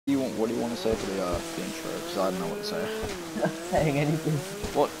What do you want to say for the intro? Because I don't know what to say. Not saying anything.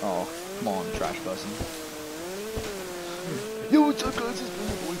 What? Oh, come on, trash person. Yo, what's up, guys? It's been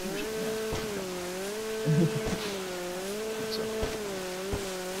your boy Fusion. Yeah. So,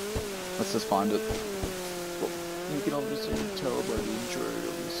 let's just find it. Well, you can obviously tell by the intro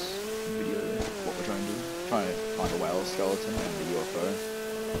of this video what we're trying to do. Trying to find a whale skeleton and the UFO.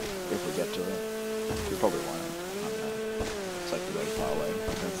 If we get to it, we probably won't. I don't know. It's like really far away.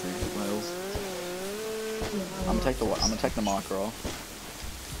 I don't see whales. I'm gonna take the marker off.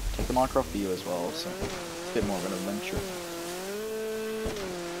 Take the marker off for you as well, so it's a bit more of an adventure.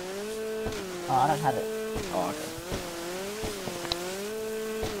 Oh, I don't have it. Oh, okay.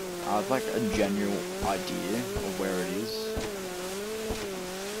 I have like a general idea of where it is.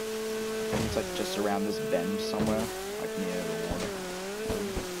 I think it's like just around this bend somewhere, like near the water.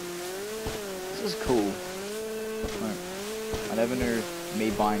 This is cool. Like, I never knew me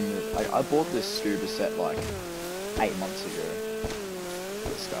buying this. I bought this scuba set like 8 months ago.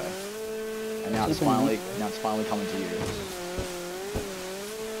 This guy, and now it's finally coming to use.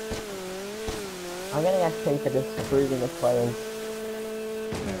 I'm getting XP for just cruising the players.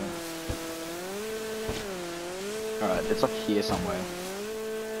 Yeah. Alright, it's like here somewhere.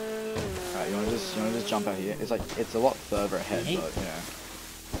 Alright, you wanna just jump out here? It's a lot further ahead, but you know.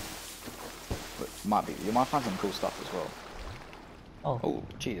 But you might find some cool stuff as well. Oh,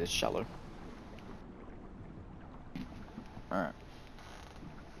 gee, it's shallow. Alright.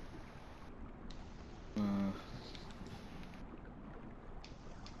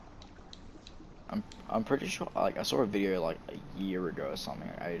 I'm pretty sure, like, I saw a video like a year ago or something,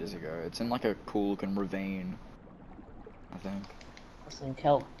 ages ago. It's in like a cool looking ravine, I think. Some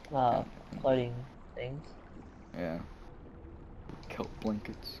kelp floating things. Yeah. Kelp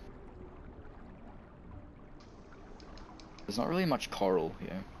blankets. There's not really much coral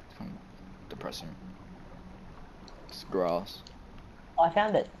here. It's kind of depressing. It's grass. Oh, I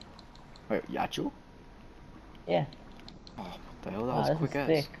found it. Wait, Yachel? Yeah. Oh, what the hell? That was quick as.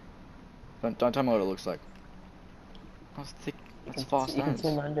 Thick. Don't tell me what it looks like. That's thick. That's fast You can as.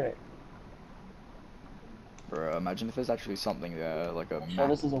 swim under it. Bro, imagine if there's actually something there, like a Sure,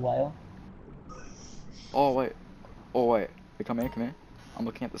 this is a whale. Oh wait. Oh wait. Hey, come here. I'm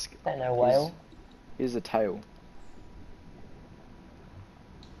looking at the skin. Ain't no whale. Here's the tail.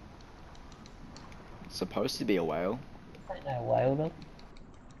 It's supposed to be a whale. Ain't no whale though.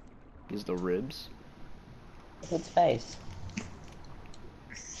 Here's the ribs. Look at its face.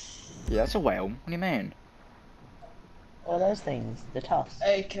 Yeah, that's a whale. What do you mean? What are those things? The tufts.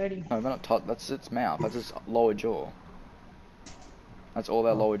 Hey, Cody. No, they're not that's its mouth. That's its lower jaw. That's all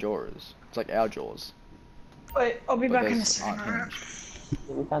their lower jaw is. It's like our jaws. Wait, I'll be But back in a theirs second. aren't hinged.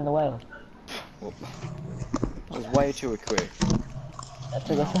 We found the whale. Well, that was way too quick. That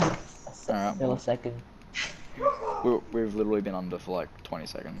took us a Alright, millisecond. We've literally been under for like 20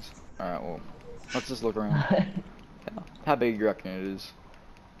 seconds. Alright, well, let's just look around. How big do you reckon it is?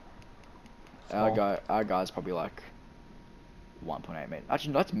 Our guy's probably like 1.8 meters.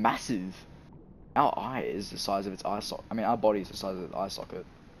 Actually, no, that's massive. Our eye is the size of its eye socket. I mean, our body is the size of its eye socket.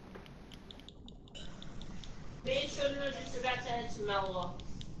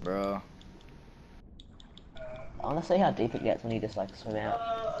 Bruh. I wanna see how deep it gets when you just like swim out.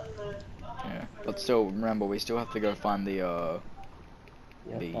 Yeah, but still, remember, we still have to go find the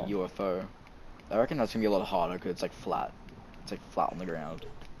UFO. I reckon that's gonna be a lot harder because it's like flat. It's like flat on the ground.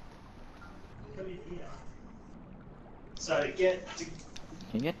 So get. Can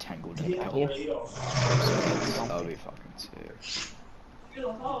you get tangled in the kelp? Yeah. That would be fucking sick.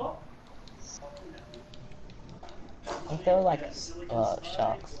 I feel like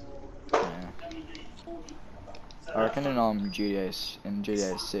sharks. Yeah. I reckon in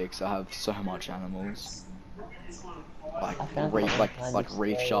GTA 6 I have so much animals. Like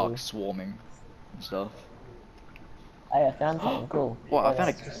reef sharks swarming and stuff. Hey, I found something cool. Well, I found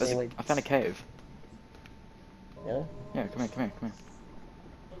a cave. Really? Yeah, come here.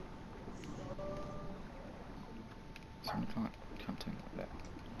 Someone can't take that.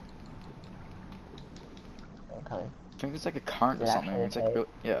 I'm coming. I think it's like a current or something. It's like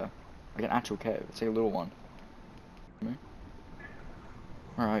yeah, like an actual cave. It's like a little one. Come here.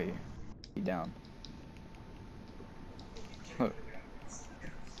 Where are you? You down? Look.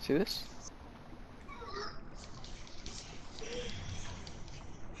 See this?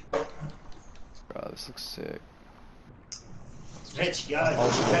 Bro, this looks sick. Rich, yeah,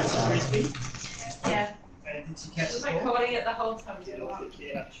 did you catch the frisbee? Yeah. Did you catch I was the like ball? holding it the whole time.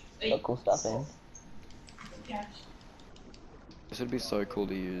 Got cool stuff in. Yeah. This would be so cool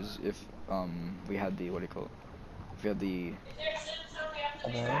to use if we had the what do you call it? If we had the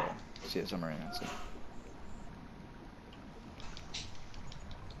submarine. See a submarine, that's it.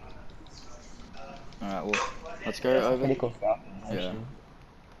 Alright, well, let's go There's some over. pretty cool stuff in the Yeah. ocean.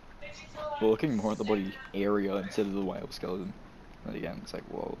 We're looking more at the body area instead of the whale skeleton. But again, it's like,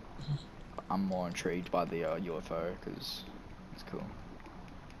 whoa. I'm more intrigued by the UFO, because it's cool.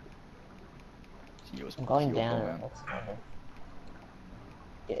 It's I'm going UFO, down man.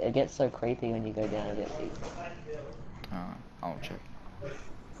 it. It gets so creepy when you go down a bit deep. I'll check.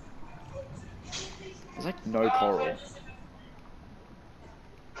 There's like no coral.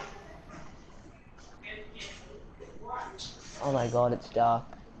 Oh my god, it's dark.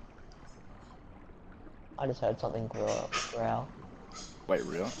 I just heard something growl. Wait,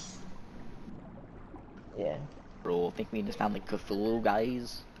 real? Yeah. Bro, I think we just found like Cthulhu,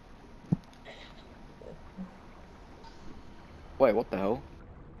 guys. Wait, what the hell?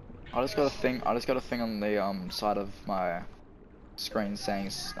 I just got a thing on the side of my screen saying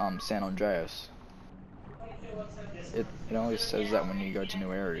San Andreas. It only says that when you go to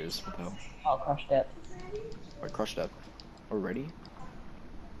new areas. What the hell? Oh, crushed it. Wait, crushed that already?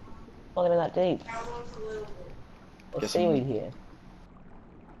 Not even that deep. There's Guess seaweed here.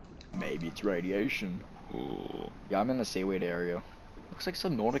 Maybe it's radiation. Ooh. Yeah, I'm in the seaweed area. Looks like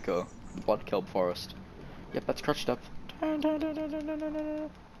some Nautica. Blood kelp forest. Yep, that's crushed up.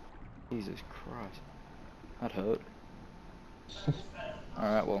 Jesus Christ. That hurt.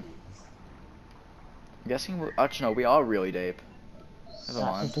 Alright, well. I'm guessing we're... Actually, no, we are really deep. Never That's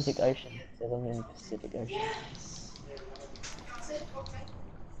mind. Pacific Ocean. Says I'm in the Pacific Ocean.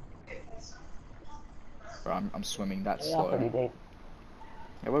 Bro, I'm swimming that We are slow. pretty deep.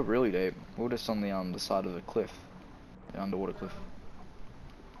 Yeah, we're really deep. We're just on the side of the cliff. The underwater cliff.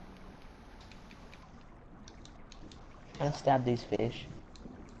 I'm gonna stab these fish.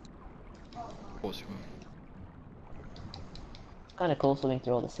 Of course we will. It's kinda cool swimming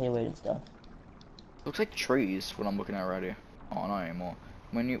through all the seaweed and stuff. Looks like trees, what I'm looking at right here. Oh, not anymore.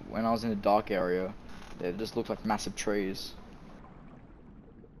 When I was in the dark area, it just looked like massive trees.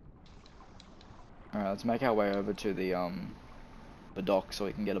 Alright, let's make our way over to the dock so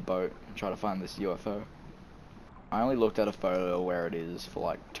we can get a boat and try to find this UFO. I only looked at a photo of where it is for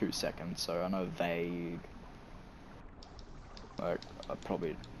like 2 seconds, so I know vague. Like, Kinda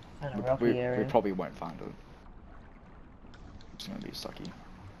we rocky area. probably won't find it. It's gonna be sucky.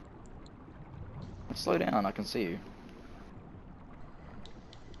 Slow down, I can see you.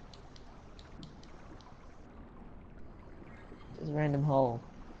 There's a random hole.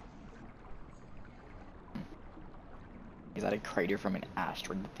 Is that a crater from an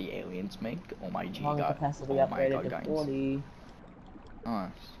asteroid that the aliens make? Oh my god. Lung capacity Oh my upgraded god, to guys. 40.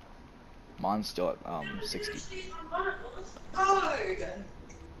 Nice. Mine's still at 60. Code.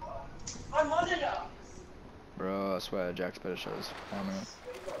 My monitor. Bro, I swear Jack's better show us.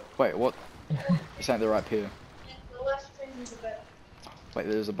 Wait, what? This ain't the right pier. The less things a bit. Wait,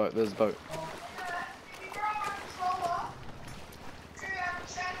 there's a boat, there's a boat.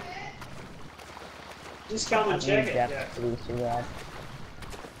 Just come and check it. Yeah.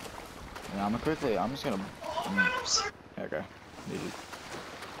 Yeah, I'm just gonna... okay. Easy.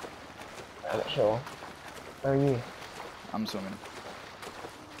 I'm not sure. Where are you? I'm swimming.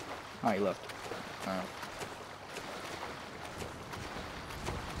 Oh, he left. Alright.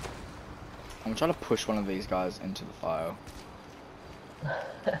 I'm trying to push one of these guys into the fire.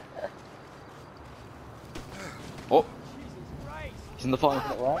 Oh! He's in the fire.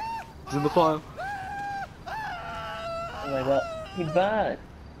 What? He's in the fire. Oh my god. He burned.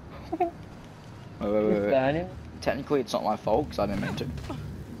 Wait. He's burning. Technically, it's not my fault because I didn't mean to.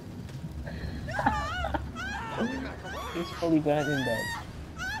 He's fully burnt in bed.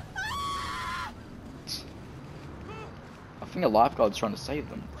 I think a lifeguard's trying to save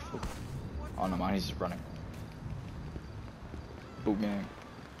them. Oh no, mine, he's just running. Boom gang.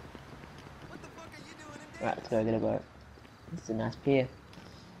 Right, let's go get a boat. It's a nice pier.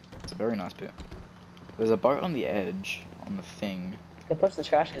 It's a very nice pier. There's a boat on the edge, on the thing. Let's go push the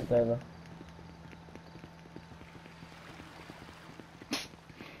trash cans over.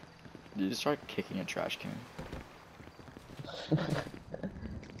 You just start kicking a trash can.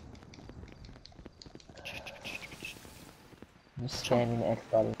 I'm just spamming the X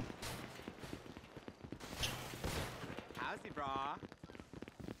button.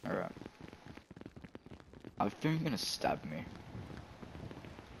 Alright. I think you're gonna stab me.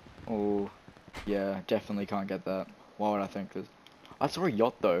 Oh, yeah, definitely can't get that. Why would I think this? I saw a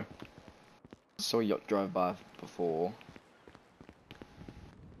yacht though. I saw a yacht drive by before.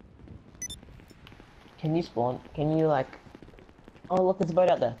 Can you spawn? Can you like... Oh look, there's a boat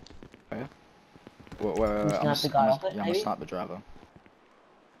out there. Oh, yeah? Wait, Can you snipe the guy off it, I'm gonna maybe? snipe the driver.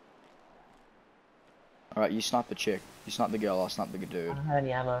 Alright, you snipe the chick. You snipe the girl, I'll snipe the I dude. don't have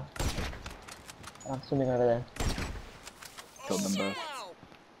any ammo. I'm swimming over there. Killed them both.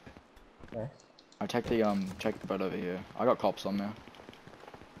 Nice. I take the boat over here. I got cops on there.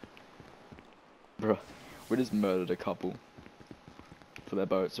 Bruh, we just murdered a couple for their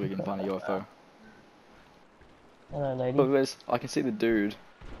boat so we can find a UFO. Hello, lady. Look at this, I can see the dude.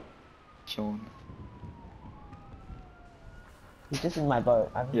 Chilling. He's just in my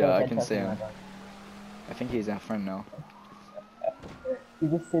boat. I've Yeah, got a I dead can person see in my him. boat. I think he's our friend now.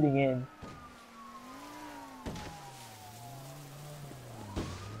 He's just sitting in.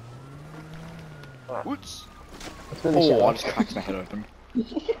 Alright, Whoops! let's really Oh, shut I up. just cracked my head open.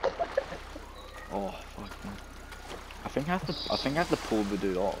 Oh, fuck me. I think I have to pull the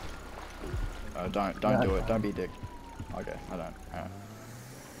dude off. Don't No, do it's it. Don't be a dick. Okay, I don't. Alright.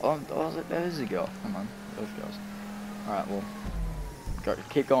 Oh, there's a girl. Come on, both girls. Alright, well,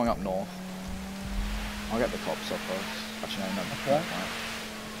 keep going up north. I'll get the cops off first. Actually, no, Okay.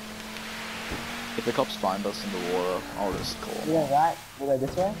 If the cops find us in the water, I'll just call them. You go right? You go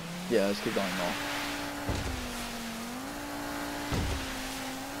this way? Yeah, let's keep going north.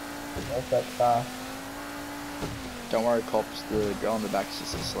 Where's that car? Don't worry, cops. The girl in the back is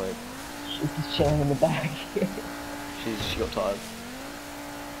just asleep. She's just chilling in the back. She got tired.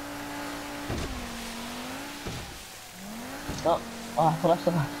 Oh, I thought I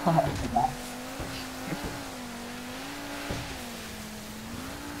saw my fire at the back.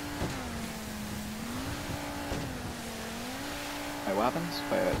 Wait, what happens?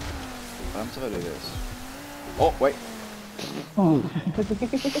 Wait. What happens if I do this? Oh, wait.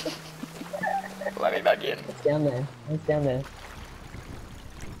 Let me back in. It's down there. It's down there.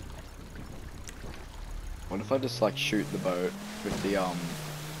 What if I just like shoot the boat with the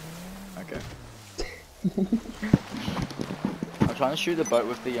Okay. I'm trying to shoot the boat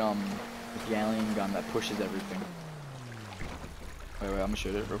with the alien gun that pushes everything. Wait, I'm gonna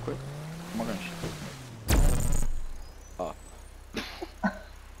shoot it real quick. I'm not gonna shoot. Oh,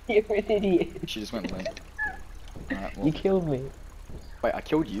 You're an idiot. she just went limp. Alright, well. You killed me. Wait, I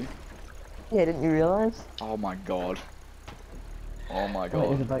killed you? Yeah, didn't you realise? Oh my god. Oh my Oh, wait,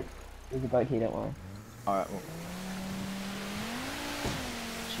 there's a god. boat. There's a boat here, don't worry. Alright, well.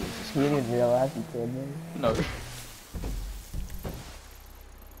 Jesus You didn't Christ. even realise you killed me. No.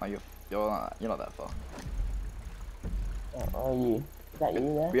 Oh, you're not that far. Oh, are you? Is that you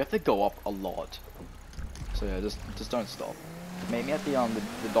there? We have to go up a lot. So yeah, just don't stop. Meet me at the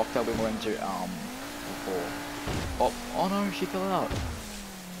dock that we went to before. Oh no, she fell out.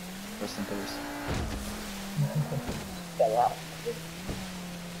 Rest in peace. Get out.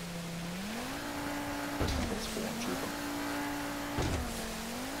 Rest in peace, fallen trooper.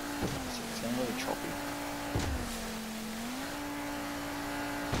 It's getting really choppy.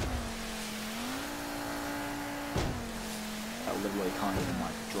 I literally can't even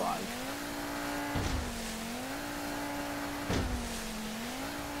like drive.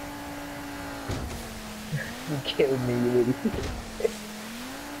 You killed me, you idiot.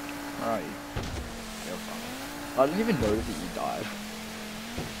 Where are you? You're fine. I didn't even know that you died.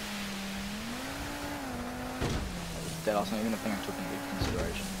 That was not even a thing I took into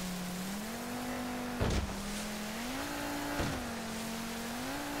consideration.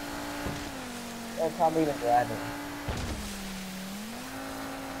 They're probably even driving.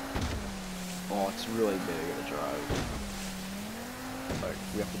 Oh, it's really big to drive. Like,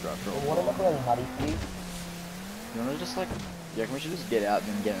 we have to drive for a Well, what while. if I really muddy for you? You wanna just like, yeah, can we should just get out and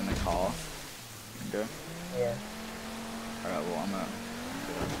then get in the car and go? Yeah. Alright, well, I'm gonna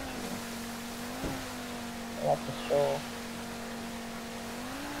get over here. I like the shore.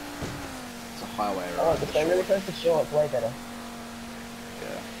 It's a highway, right? Oh, just go really close to shore, it's way better.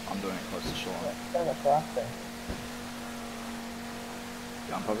 Yeah, I'm doing it close to shore. It's so much faster.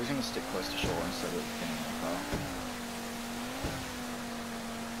 Yeah, I'm probably gonna stick close to shore instead of getting in the car.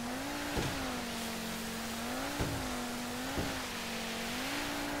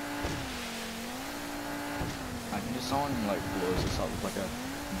 I can just someone like blows us up with like a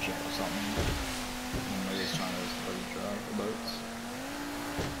jet or something. When we're just trying to bloody drive the boats.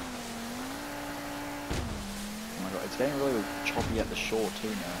 Oh my god, it's getting really choppy at the shore too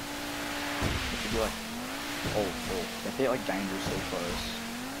now. It should be like, oh, they feel like dangerously close.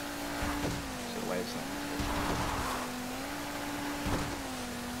 So the waves like.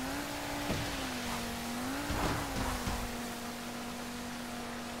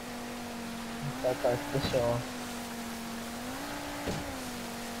 So close to the shore.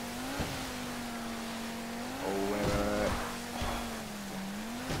 Oh, wait.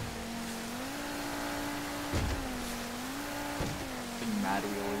 Big mad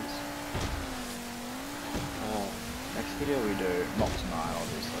wheelies. Next video we do, not tonight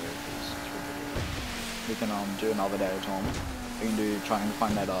obviously, because it's ridiculous. We can do another day at a time. We can do trying to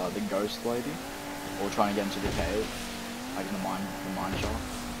find that the ghost lady, or trying to get into the cave, like in the mine shaft.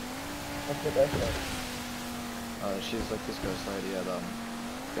 What's the ghost lady? She's like this ghost lady at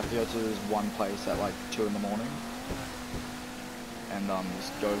you have to go to this one place at like 2 in the morning, and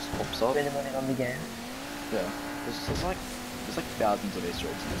this ghost pops up. 2 in the morning on the game. Yeah, there's like thousands of Easter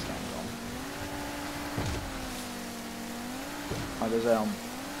eggs in this game, Tom. Like there's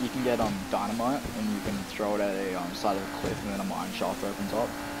you can get dynamite and you can throw it at a side of a cliff, and then a mine shaft opens up.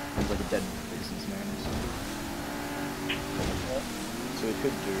 And it's like a dead businessman. So we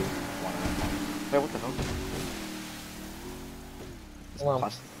could do one of them. Hey, what the hell? It's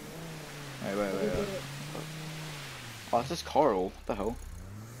plastic. Wait. Oh, it's just coral. What the hell?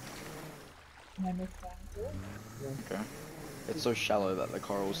 Okay. It's so shallow that the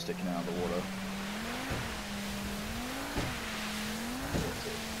coral's sticking out of the water.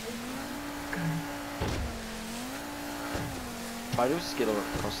 Try to skittle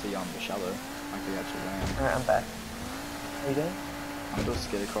across the shallow, like the actual land. Alright, I'm back. What are you doing? I'm gonna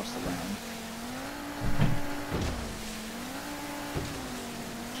skid across the land.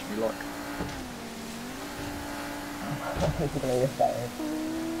 Should we look?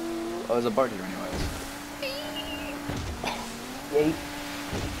 Oh, there's a boat here anyways. Yeet.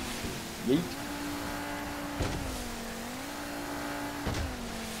 Yeet.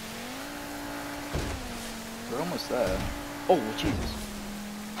 We're almost there. Oh, Jesus.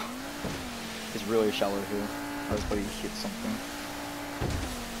 It's really shallow here. I was probably hit something.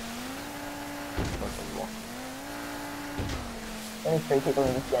 Like a rock. Only 3 people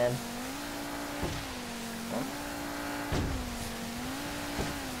in this game. What?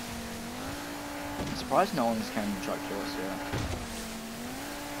 I'm surprised no one's came to try to kill us yet.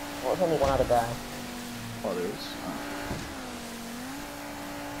 Well, there's only one other guy. Oh, there is? Oh.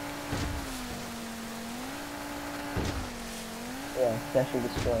 Yeah, special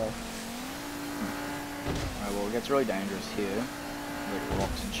destroyer. Alright, well, it gets really dangerous here. Like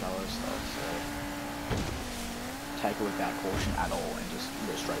rocks and shallow stuff, so take it without caution at all and just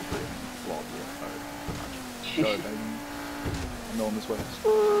go straight through and blow up your boat. Go, baby. I'm going this way.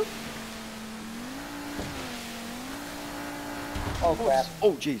 Oh crap.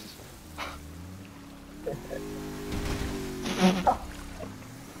 Oh, Jesus.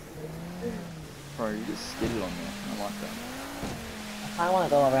 Bro, you just skidded on me. I don't like that. I kinda wanna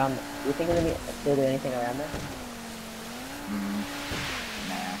go around. Do you think we're gonna be able to do anything around there?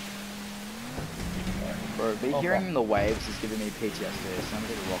 Nah. Bro, hearing the waves is giving me PTSD. It sounds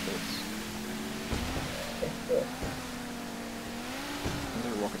like rockets. Sounds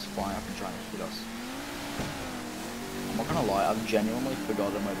like rockets flying up and trying to hit us. I'm not gonna lie, I've genuinely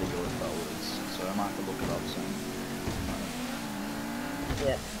forgotten where the UFO is, so I might have to look it up soon.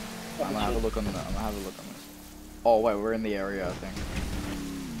 Yeah. I'm gonna have a look on this. Oh wait, we're in the area, I think.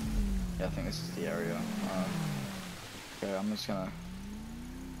 Yeah, I think this is the area. Okay, I'm just gonna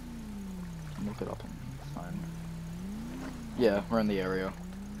look it up on the phone. Yeah, we're in the area.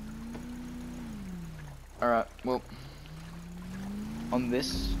 Alright, well, on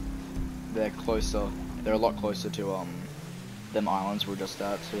this, they're a lot closer to, them islands we're just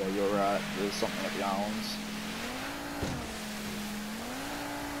at, so yeah, you're right, there's something at the islands.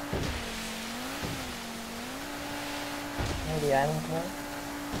 Where the islands were?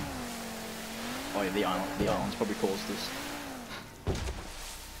 Oh yeah, the islands probably caused this.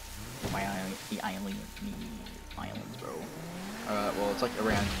 The islands, bro. Alright, well, it's like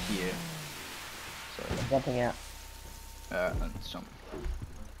around here. So, Jumping out. let's jump.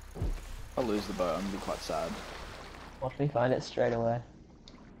 If I lose the boat, I'm gonna be quite sad. Watch me find it straight away.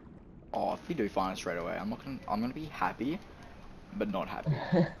 Oh, if you do find it straight away, I'm gonna be happy, but not happy.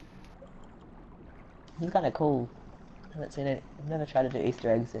 It's kinda cool. I haven't seen it. I've never tried to do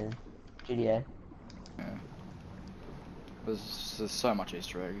Easter eggs in GTA. Yeah. There's so much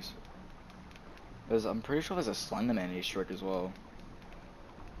Easter eggs. I'm pretty sure there's a Slenderman Easter egg as well.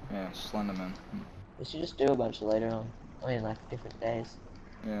 Yeah, Slenderman. We should just do a bunch later on. I mean, like, different days.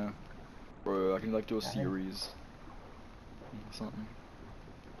 Yeah. Bro, I can like do a series. Something.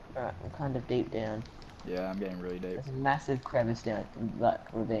 Alright, I'm kind of deep down. Yeah, I'm getting really deep. There's a massive crevice down, like,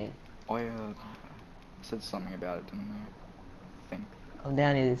 ravine. Oh yeah, I said something about it, didn't I? Think. I'm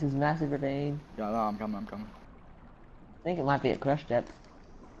down here, this is a massive ravine. Yeah, no, I'm coming. I think it might be at crush depth.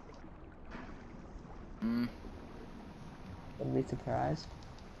 Wouldn't be surprised.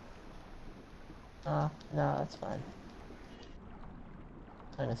 No, that's fine.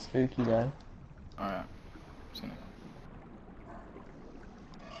 Kinda spooky though. Alright. Seen it.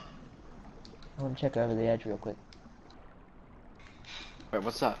 I wanna check over the edge real quick. Wait,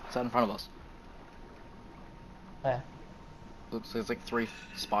 what's that? What's that in front of us? Where? Looks there's like 3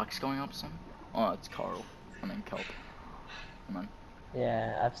 spikes going up or something. Oh, it's coral. I mean kelp. Come on.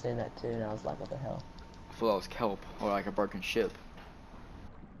 Yeah, I've seen that too, and I was like, what the hell? I thought that was kelp or like a broken ship.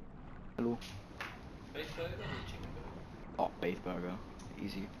 Hello. Beef burger or chicken burger? Oh, beef burger.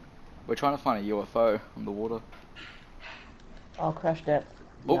 Easy. We're trying to find a UFO on the water. Oh, crash depth.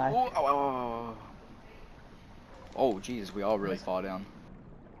 Oh, Yeah. oh, oh, oh, oh, Jesus, we are really far down.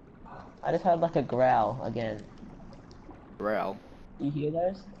 I just heard like a growl again. Growl. You hear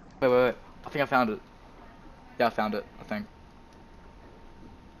those? Wait, wait, wait. I think I found it. Yeah, I found it. I think.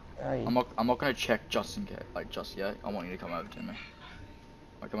 Where are you? I'm not gonna check just in case, like just yet. I want you to come over to me.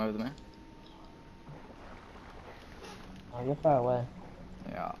 Come over to me. Oh, you're far away.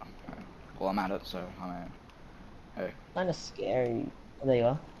 Yeah. Well, I'm at it, so I mean. Hey, Kinda scary. Oh, there you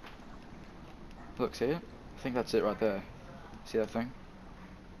are. look, see it? I think that's it right there. See that thing?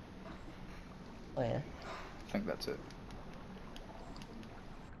 Oh yeah. I think that's it.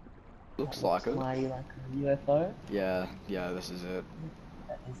 Looks That like looks it. mighty like a UFO. Yeah, yeah, this is it.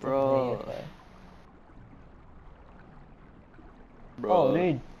 That is Bro. definitely a UFO. Bro, Oh,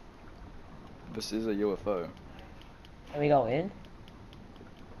 dude. this is a UFO. Can we go in?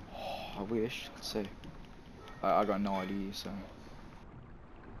 Oh, I wish. Let's see. I got no idea, so.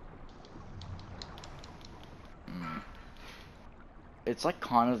 It's like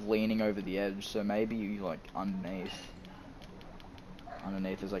kind of leaning over the edge, so maybe you like underneath.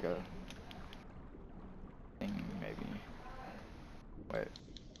 Underneath is like a thing, maybe. Wait.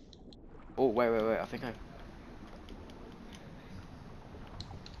 Oh, wait. I think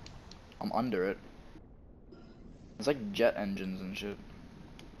I'm under it. It's like jet engines and shit.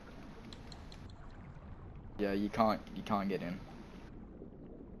 Yeah, you can't get in.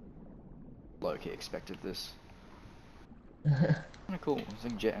 Low-key expected this. Kinda cool. It's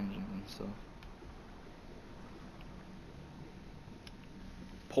like jet engines and stuff.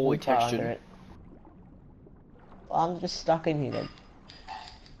 Poorly We're far under textured. it. Well, I'm just stuck in here then.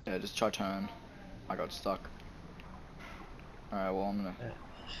 Yeah, just try turn. I got stuck. Alright, well I'm gonna.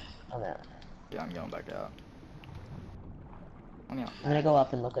 I'm out. Yeah, I'm going back out. I'm out. I'm gonna go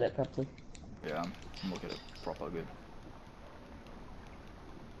up and look at it properly. Yeah, I'm looking at it proper good.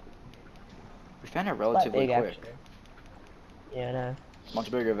 We found it Quite relatively big, quick. actually. Yeah, I know. Much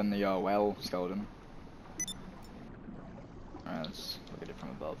bigger than the whale skeleton. Alright, let's look at it from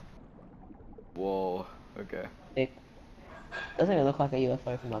above. Whoa, okay. Big. Doesn't even look like a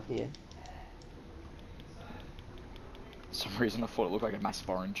UFO from up here. For some reason I thought it looked like a massive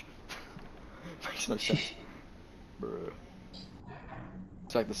orange. Makes no sense. Bruh.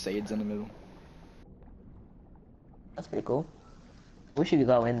 It's like the seeds in the middle. That's pretty cool. We should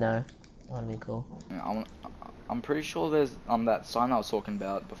go in though. That'd be cool. Yeah, I'm pretty sure there's that sign I was talking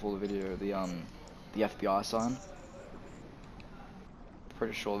about before the video, the FBI sign.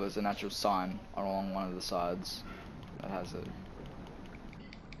 Pretty sure there's an actual sign along one of the sides that has it.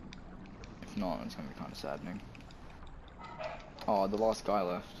 If not, it's gonna be kind of saddening. Oh, the last guy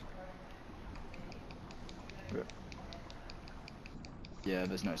left. Yeah,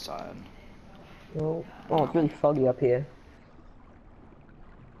 there's no sign. Oh, it's really foggy up here.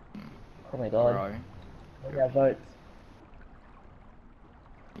 Oh my Where god. are you? Look at our votes.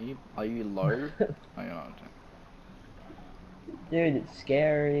 Are you low? Oh, you're not. Dude, it's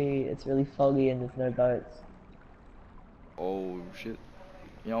scary. It's really foggy and there's no boats. Oh shit.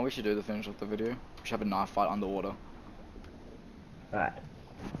 You know what we should do to finish off the video? We should have a knife fight underwater. Right.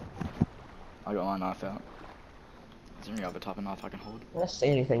 I got my knife out. Is there any other type of knife I can hold? I don't see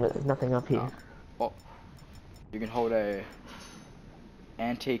anything, but there's nothing up here. No. Oh. You can hold a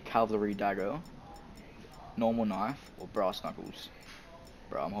antique cavalry dagger, normal knife, or brass knuckles.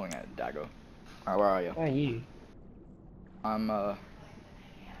 Bro, I'm holding a dagger. Alright, where are you? Where are you? I'm oh,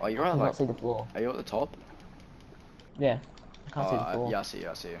 you're I at cannot like, see the floor. are you at the top? Yeah. I can't see the floor. Yeah,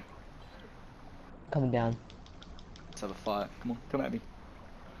 I see you. Coming down. Let's have a fight. Come on, come at me.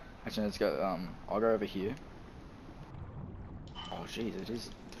 Actually, let's go, I'll go over here. Oh jeez, it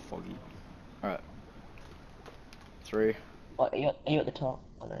is foggy. Alright. 3. Oh, are you at the top?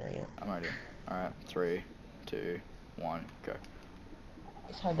 Oh no, yeah. I'm ready. Alright, 3, 2, 1, go.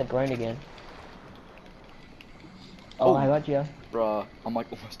 Just had the groan again. Oh, I got you. Bruh, I'm like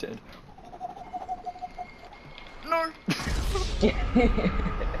almost dead. No!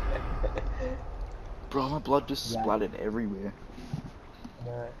 Bro, my blood just splattered everywhere.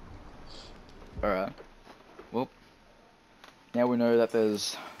 No. Alright. Well, now we know that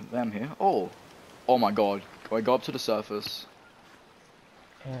there's them here. Oh! Oh my god. Can I go up to the surface?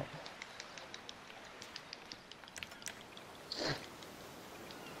 Yeah.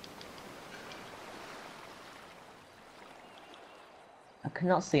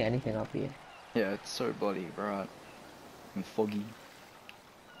 cannot see anything up here. Yeah, it's so bloody bright and foggy.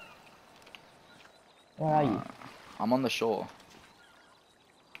 Where are you? I'm on the shore.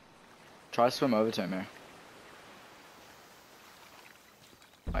 Try to swim over to me.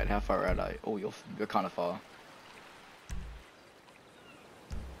 Wait, how far out are you? Oh, you're kind of far.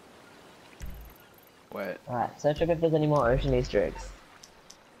 Wait. Alright, search up if there's any more ocean Easter eggs.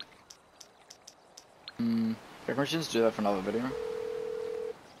 I think we should just do that for another video.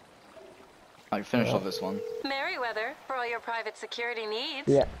 Like, finish off this one. Merryweather, for all your private security needs.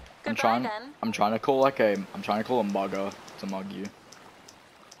 Yeah. Goodbye then. I'm trying to call a mugger to mug you.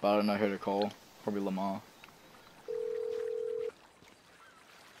 But I don't know who to call. Probably Lamar.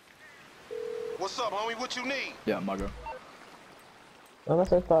 What's up, homie? What you need? Yeah, mugger. Why am I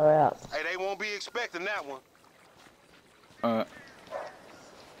so far out? Hey, they won't be expecting that one. Alright.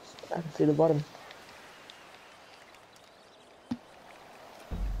 I can see the bottom.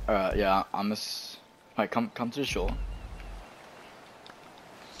 Alright, yeah, Wait, come to the shore.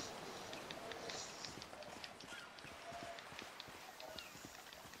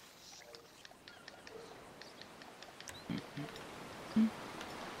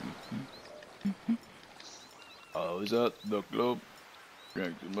 I was at the club,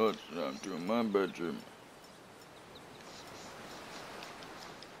 drank too much, I'm to my bedroom.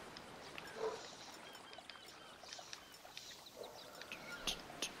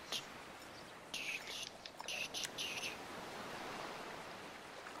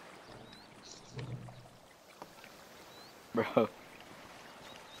 Bro.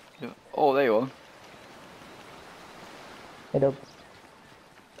 Yeah. Oh, there you are. Hey, dog.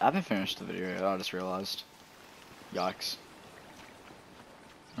 I haven't finished the video yet, I just realized. Yikes.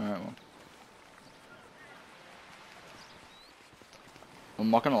 Alright, well.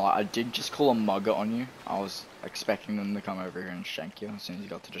 I'm not gonna lie, I did just call a mugger on you. I was expecting them to come over here and shank you as soon as you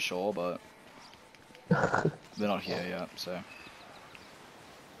got to the shore, but they're not here yet, so.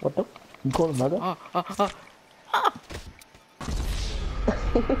 What the? You call a mugger?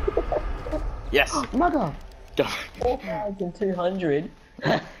 Yes! Mugger! Get off. 4,200.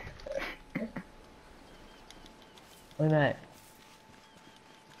 Wait, mate.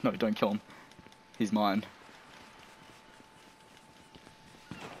 No, don't kill him. He's mine.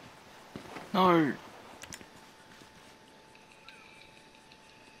 No!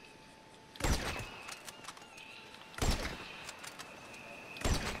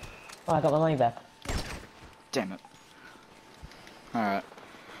 Oh, I got my money back. Damn it. Alright.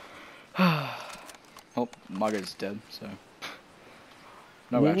 Well, Mugger's dead, so.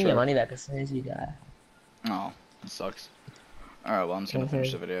 No You get your outro. money back as soon as you die. Oh, that sucks. Alright, well, I'm just gonna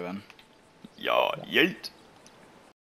finish the video then. Yo, yeet!